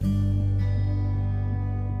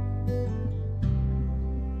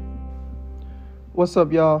What's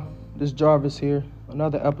up, y'all? This Jarvis here.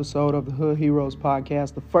 Another episode of the Hood Heroes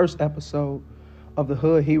podcast. The first episode of the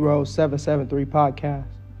Hood Heroes 773 podcast.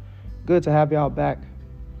 Good to have y'all back.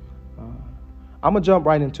 I'm going to jump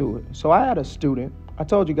right into it. So I had a student. I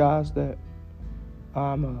told you guys that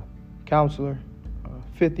I'm a counselor,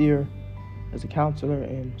 fifth year as a counselor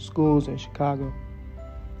in schools in Chicago.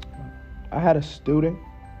 I had a student,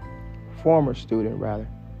 former student rather,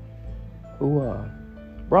 who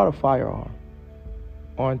brought a firearm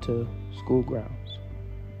onto school grounds.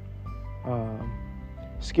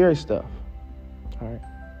 Scary stuff. All right.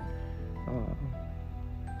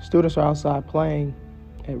 Students are outside playing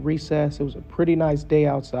at recess. It was a pretty nice day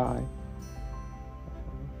outside.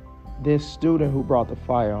 This student who brought the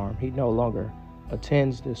firearm, he no longer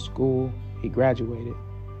attends this school. He graduated.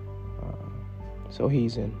 So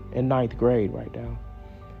he's in ninth grade right now.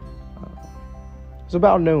 It's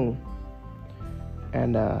about noon.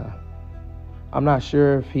 And I'm not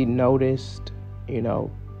sure if he noticed,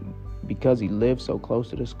 because he lived so close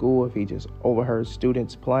to the school, if he just overheard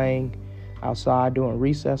students playing outside during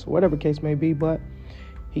recess or whatever case may be, but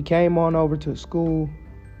he came on over to school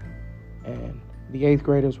and the 8th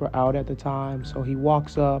graders were out at the time. So he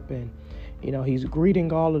walks up and, he's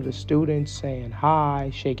greeting all of the students, saying hi,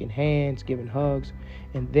 shaking hands, giving hugs.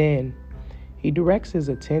 And then he directs his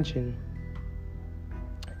attention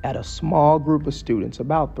at a small group of students,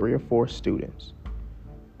 about 3 or 4 students.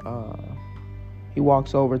 He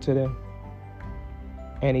walks over to them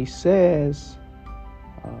and he says,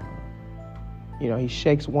 he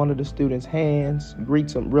shakes one of the students' hands,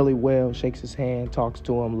 greets him really well, shakes his hand, talks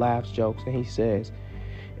to him, laughs, jokes, and he says,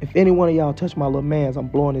 "If any one of y'all touch my little mans, I'm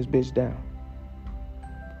blowing this bitch down."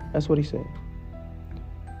 That's what he said.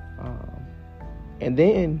 And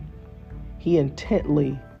then he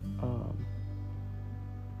intently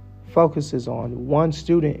focuses on one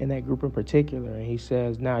student in that group in particular, and he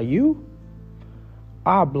says, "Now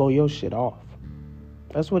I'll blow your shit off."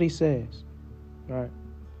 That's what he says. All right.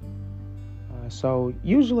 So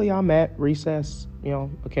usually I'm at recess,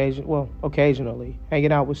 occasionally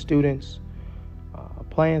hanging out with students,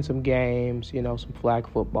 playing some games, some flag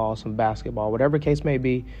football, some basketball, whatever case may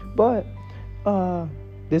be. But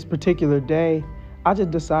this particular day, I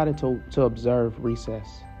just decided to observe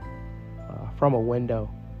recess from a window.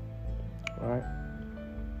 Right.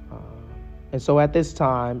 And so at this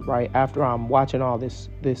time, right after I'm watching all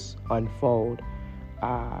this unfold,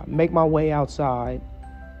 I make my way outside.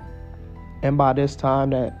 And by this time,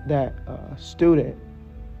 that student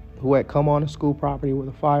who had come on the school property with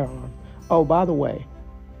a firearm. Oh, by the way,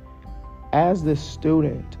 as this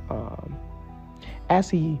student, as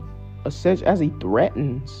he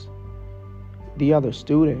threatens the other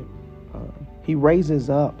student, he raises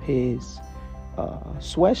up his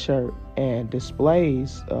sweatshirt and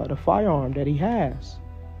displays the firearm that he has.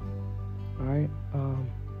 All right.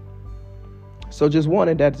 So just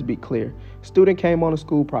wanted that to be clear. Former student came on the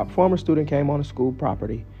school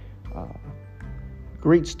property,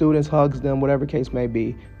 greets students, hugs them, whatever case may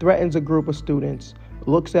be, threatens a group of students,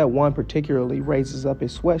 looks at one particularly, raises up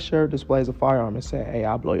his sweatshirt, displays a firearm, and says, "Hey,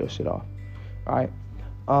 I'll blow your shit off." All right.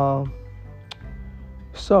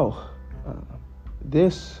 So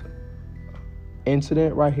this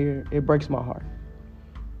incident right here, it breaks my heart.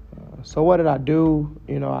 So what did I do?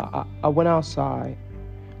 I went outside.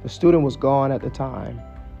 The student was gone at the time.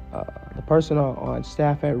 The person on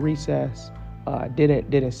staff at recess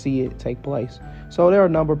didn't see it take place. So there are a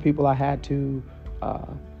number of people I had to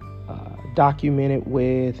document it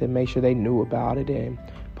with and make sure they knew about it, and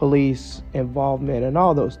police involvement and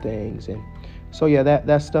all those things. And so yeah,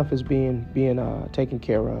 that stuff is being taken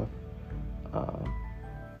care of.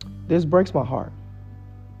 This breaks my heart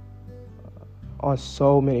on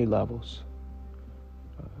so many levels.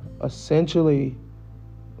 Essentially,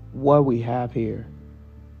 what we have here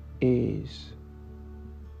is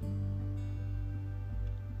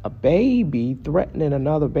a baby threatening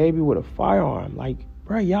another baby with a firearm. Like,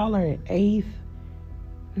 bro, y'all are in 8th,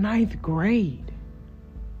 9th grade,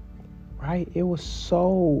 right? It was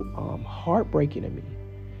so heartbreaking to me.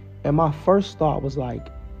 And my first thought was like,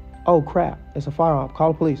 oh crap, it's a firearm.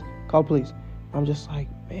 Call the police. I'm just like,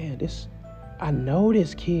 man, I know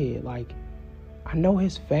this kid. Like, I know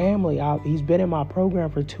his family. He's been in my program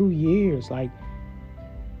for 2 years. Like,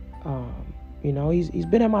 he's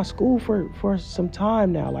been in my school for some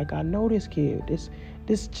time now. Like, I know this kid. This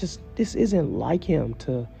isn't like him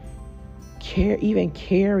to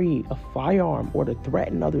carry a firearm or to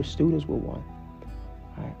threaten other students with one.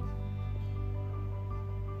 All right.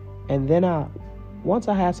 And then once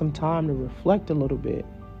I had some time to reflect a little bit,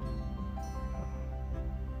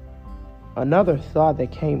 another thought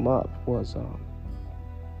that came up was,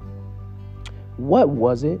 what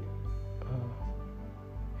was it,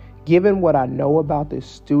 given what I know about this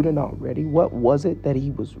student already, what was it that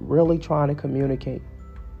he was really trying to communicate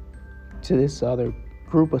to this other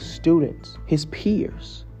group of students, his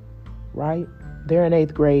peers, right? They're in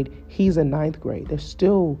 8th grade, he's in 9th grade. They're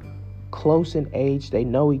still close in age, they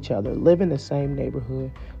know each other, live in the same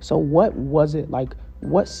neighborhood. So what was it, like,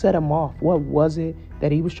 what set him off? What was it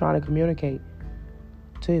that he was trying to communicate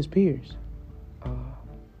to his peers?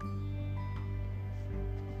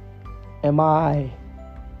 And my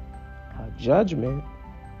judgment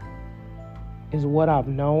is what I've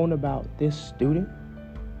known about this student.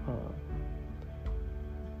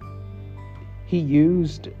 He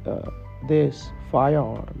used this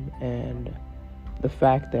firearm and the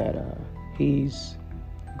fact that he's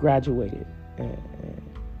graduated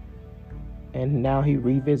and now he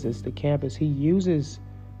revisits the campus. He uses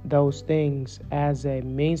those things as a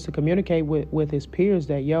means to communicate with his peers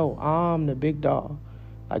that, yo, I'm the big dog.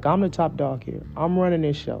 Like, I'm the top dog here. I'm running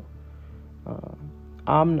this show.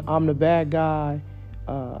 I'm the bad guy.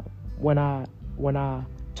 When I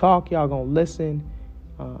talk, y'all gonna listen.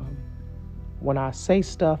 When I say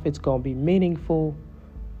stuff, it's gonna be meaningful.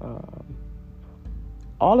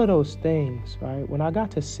 All of those things, right? When I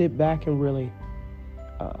got to sit back and really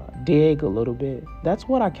dig a little bit, that's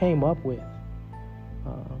what I came up with.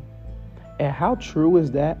 And how true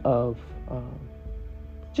is that of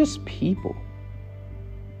just people?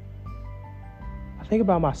 I think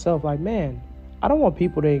about myself like, man, I don't want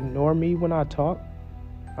people to ignore me when I talk,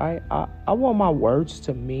 right? I want my words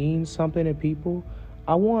to mean something to people.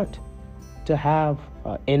 I want to have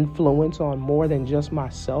influence on more than just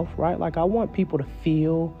myself, right? Like, I want people to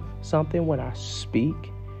feel something when I speak.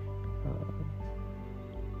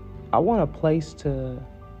 I want a place to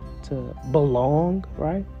belong,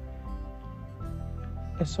 right?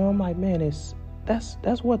 And so I'm like, man,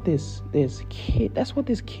 that's what this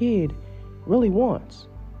kid really wants.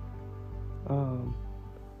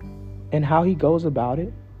 And how he goes about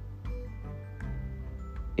it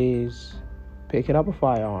is picking up a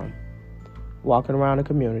firearm, walking around the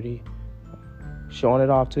community, showing it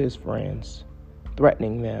off to his friends,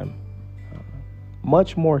 threatening them.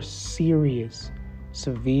 Much more serious,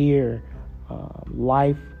 severe,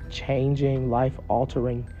 life-changing,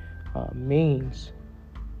 life-altering means.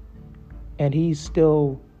 And he's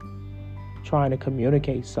still trying to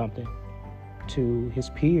communicate something to his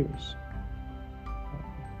peers.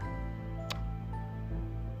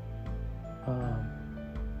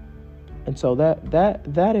 And so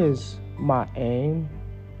that is my aim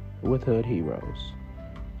with Hood Heroes,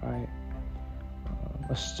 right?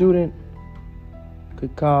 A student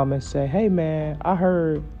could come and say, hey man, I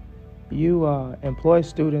heard you employ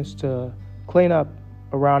students to clean up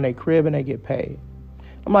around their crib and they get paid.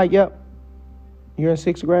 I'm like, yep. You're in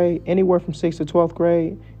 6th grade, anywhere from 6th to 12th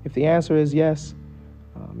grade. If the answer is yes,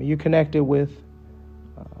 you're connected with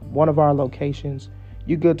one of our locations,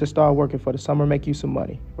 you're good to start working for the summer, make you some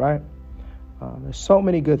money, right? There's so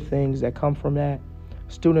many good things that come from that.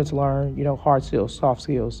 Students learn, hard skills, soft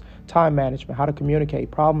skills, time management, how to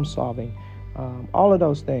communicate, problem solving, all of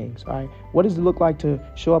those things, right? What does it look like to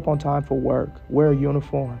show up on time for work, wear a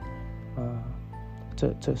uniform,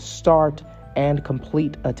 to start and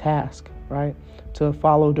complete a task, right? To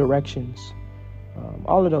follow directions,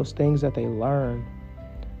 all of those things that they learn.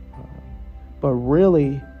 But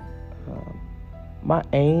really, my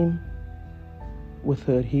aim with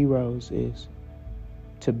Hood Heroes is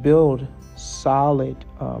to build solid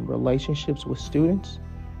relationships with students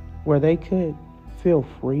where they could feel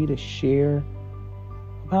free to share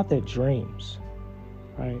about their dreams,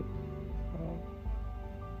 right?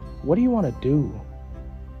 What do you want to do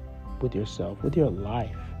with yourself, with your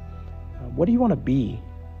life? What do you want to be?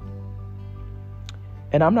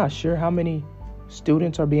 And I'm not sure how many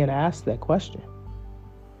students are being asked that question,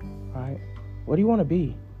 right? What do you want to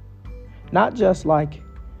be? Not just like,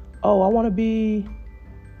 oh, I want to be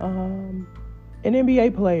an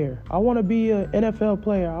NBA player. I want to be an NFL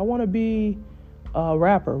player. I want to be a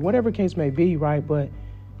rapper, whatever case may be, right? But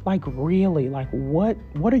like, really, like, what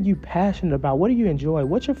are you passionate about? What do you enjoy?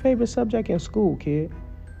 What's your favorite subject in school, kid?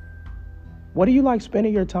 What do you like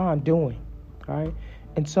spending your time doing, right?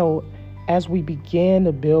 And so as we begin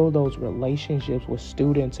to build those relationships with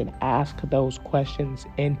students and ask those questions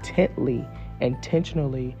intently,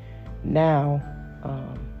 intentionally, now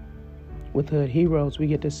with Hood Heroes, we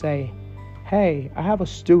get to say, hey, I have a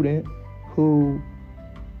student who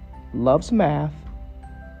loves math.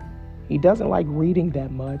 He doesn't like reading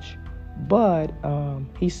that much, but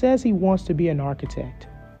he says he wants to be an architect.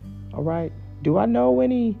 All right. Do I know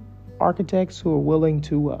any architects who are willing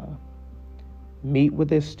to meet with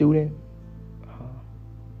this student,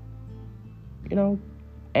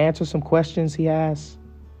 answer some questions he has,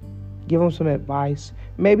 give him some advice,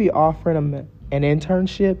 maybe offering him an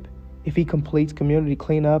internship if he completes community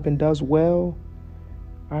cleanup and does well.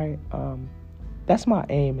 All right, that's my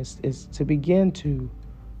aim, is to begin to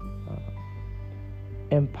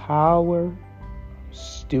empower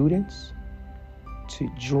students to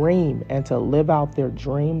dream and to live out their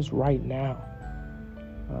dreams right now.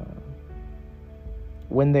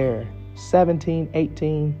 When they're 17,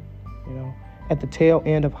 18, at the tail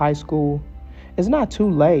end of high school, it's not too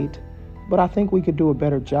late, but I think we could do a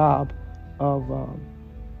better job of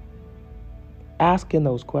asking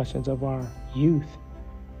those questions of our youth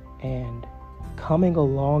and coming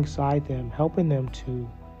alongside them, helping them to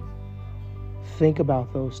think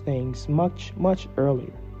about those things much, much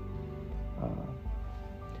earlier.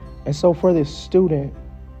 And so for this student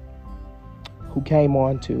who came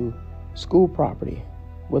onto school property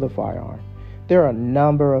with a firearm, there are a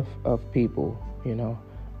number of people,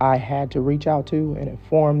 I had to reach out to and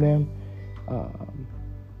inform them,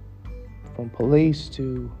 from police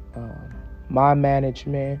to my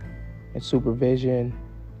management and supervision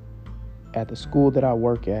at the school that I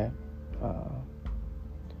work at.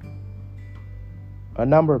 A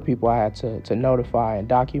number of people I had to notify and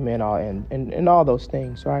document all and all those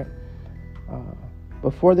things, right?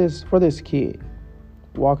 But for this kid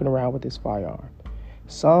walking around with this firearm,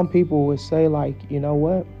 some people would say, like, you know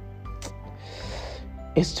what?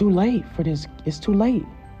 It's too late for this. It's too late.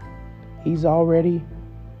 He's already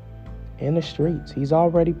in the streets. He's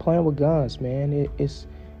already playing with guns, man. It's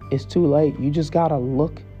too late. You just gotta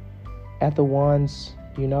look at the ones,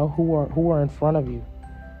 who are in front of you.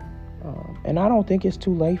 And I don't think it's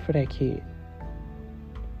too late for that kid.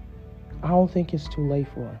 I don't think it's too late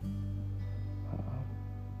for him.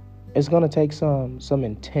 It's going to take some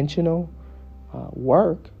intentional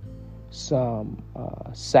work, some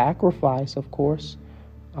sacrifice, of course.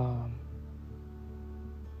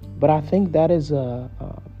 But I think that is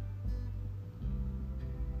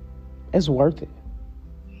it's worth it.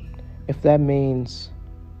 If that means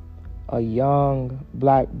a young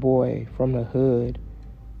black boy from the hood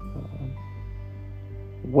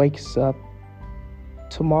wakes up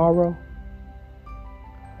tomorrow,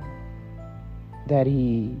 that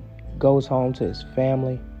he goes home to his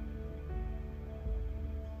family,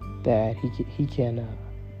 that he can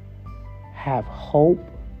have hope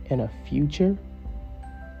in a future,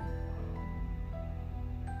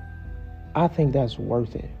 I think that's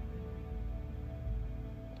worth it.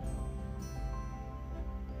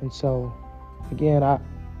 And so, again,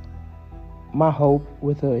 my hope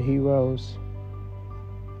with the Heroes,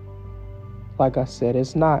 like I said,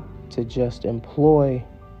 it's not to just employ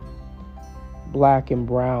black and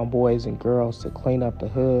brown boys and girls to clean up the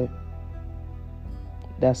hood.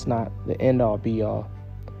 That's not the end-all, be-all.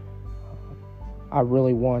 I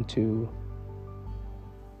really want to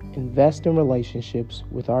invest in relationships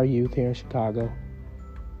with our youth here in Chicago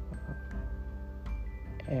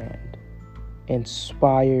and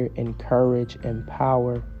inspire, encourage,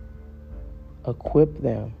 empower, equip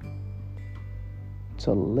them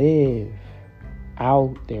to live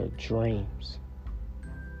out their dreams.